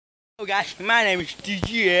Hello guys, my name is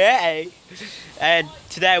DJ and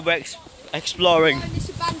today we're exploring this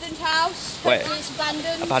abandoned house. Wait, hopefully it's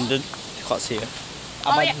abandoned. Abandoned? I can't see it.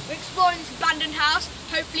 Oh yeah, we're exploring this abandoned house.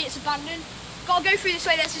 Hopefully it's abandoned. Gotta go through this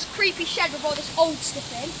way. There's this creepy shed with all this old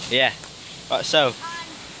stuff in. Yeah. Right, so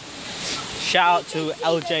shout out to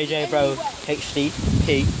LJJbroHD.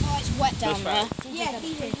 Oh, it's wet down there. Yeah.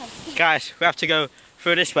 Guys, we have to go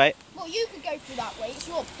through this way. Well, you could go through that way. It's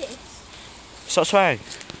your piss. Stop swearing.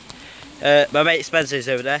 My mate Spencer's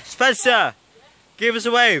over there. Spencer, give us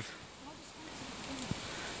a wave.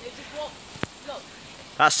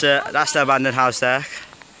 That's the abandoned house there. No,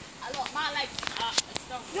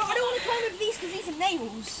 I don't want to climb over these because these are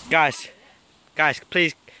nails. Guys,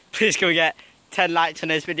 please can we get 10 likes on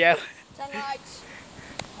this video? 10 likes.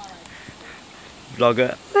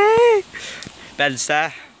 Vlogger. Ben's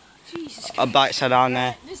there. Our bikes are down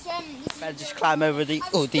there. Ben just climb over these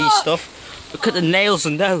stuff. Look at the nails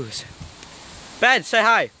on those. Ben, say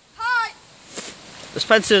hi. Hi.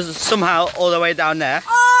 Spencer's somehow all the way down there.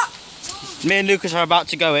 Me and Lucas are about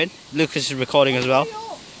to go in. Lucas is recording as well.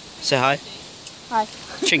 Say hi. Hi.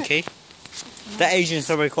 Chinky. The Asians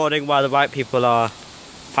are recording while the white people are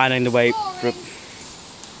finding the way through.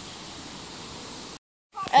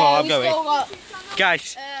 I'm going. Still got,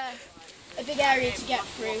 Guys. a big area to get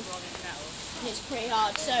through. And it's pretty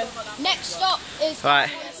hard. So next stop is Right.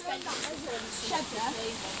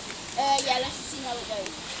 yeah, let's just see how it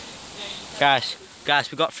goes.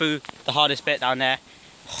 Guys, we got through the hardest bit down there.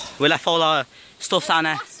 We left all our stuff down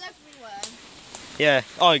there. Glass everywhere. Yeah.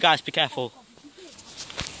 Oh, guys, be careful.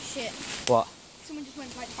 Shit. What? Someone just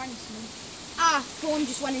went like bang something. Thorn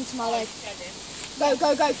just went into my leg. Go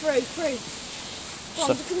through. Go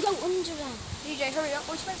on, we can go under there. DJ, hurry up.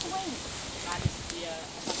 We're supposed to wait.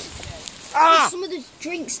 Some of the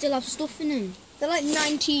drinks still have stuff in them. They're like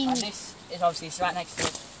 19. And this is obviously right next to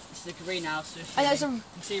the greenhouse. I know some.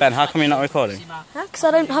 Ben, how come you're not recording? Because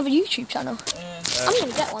I don't have a YouTube channel. I'm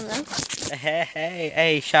gonna get one though.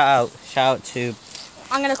 Hey! Shout out to.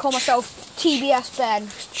 I'm gonna call myself TBS Ben.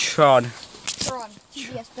 Tron.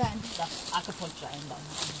 TBS Ben. I could punch that in, but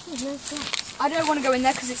I don't want to go in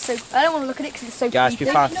there because it's so. I don't want to look at it because it's so. Guys,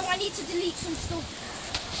 creepy. we found. No, I need to delete some stuff.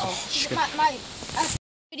 My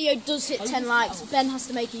video does hit 10 likes. Ben has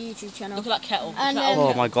to make a YouTube channel. look at that kettle. And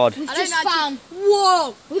Oh my God. we've just found.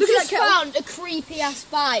 Whoa! We've just found a creepy ass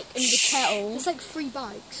bike in the kettle. It's like 3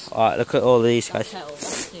 bikes. Alright, look at all these guys. Kettle,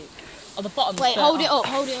 that's cute. Oh, the bottom's Wait, burnt hold it off.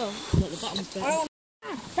 up. Look, the bottom's burnt.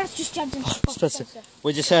 That's just jammed into Spencer,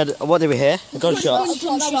 we just heard. What did we hear? A gunshot.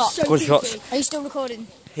 Gunshot. Gunshots. Are you still recording?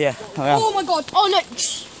 Yeah. I am. Oh my God! Oh no!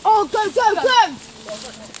 Oh, go!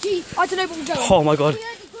 Gee, I don't know where we're going. Oh my God. We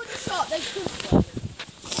heard the gunshot.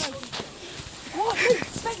 What?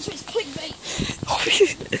 Spencer, it's clickbait.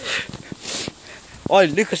 Oh,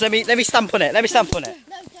 Lucas, let me stamp on it. No, don't.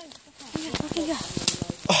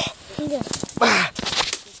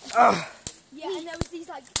 Yeah, and there was these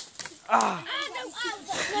like. No,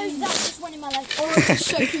 that just went in my leg. Oh, it's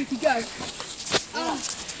so creepy. Go.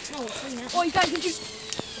 Oh, you guys, did you?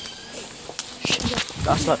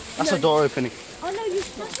 That's a door opening. Oh no,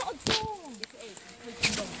 that's not a door.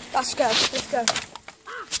 Let's go.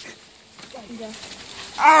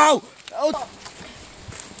 Ow! Oh.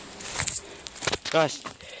 Guys.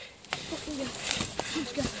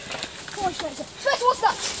 Let's go. Come on, Spencer. Spencer, what's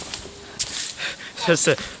that?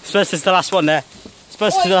 Spencer's the last one there.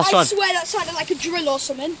 Spencer's the last I one. swear that sounded like a drill or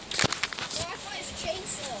something. Yeah, I thought it was a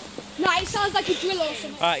chainsaw. No, it sounds like a drill or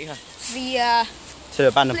something. Alright, yeah. The To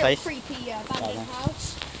abandoned little place. creepy abandoned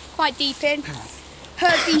house. Quite deep in.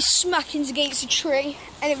 Heard these smackings against a tree,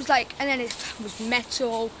 and it was like, and then it was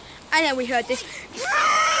metal, and then we heard this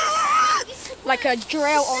like a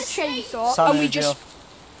drill or chainsaw, and we just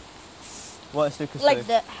What is Lucas like doing?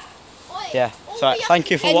 that. Yeah. So thank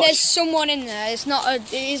you for And watching. there's someone in there. It's not.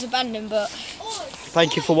 It is abandoned, but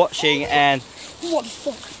Thank you for watching. And what the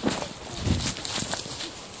fuck?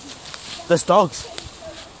 there's dogs.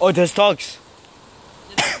 Oh, there's dogs.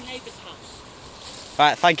 The neighbour's house.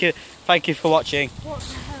 Right. Thank you for watching. What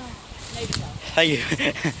the hell? Neighbour's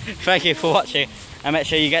house. Thank you for watching. And make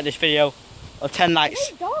sure you get this video of 10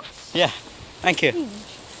 likes. Dogs? Yeah. Thank you.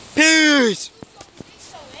 Peace.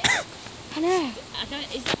 I know.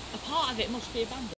 A part of it must be abandoned.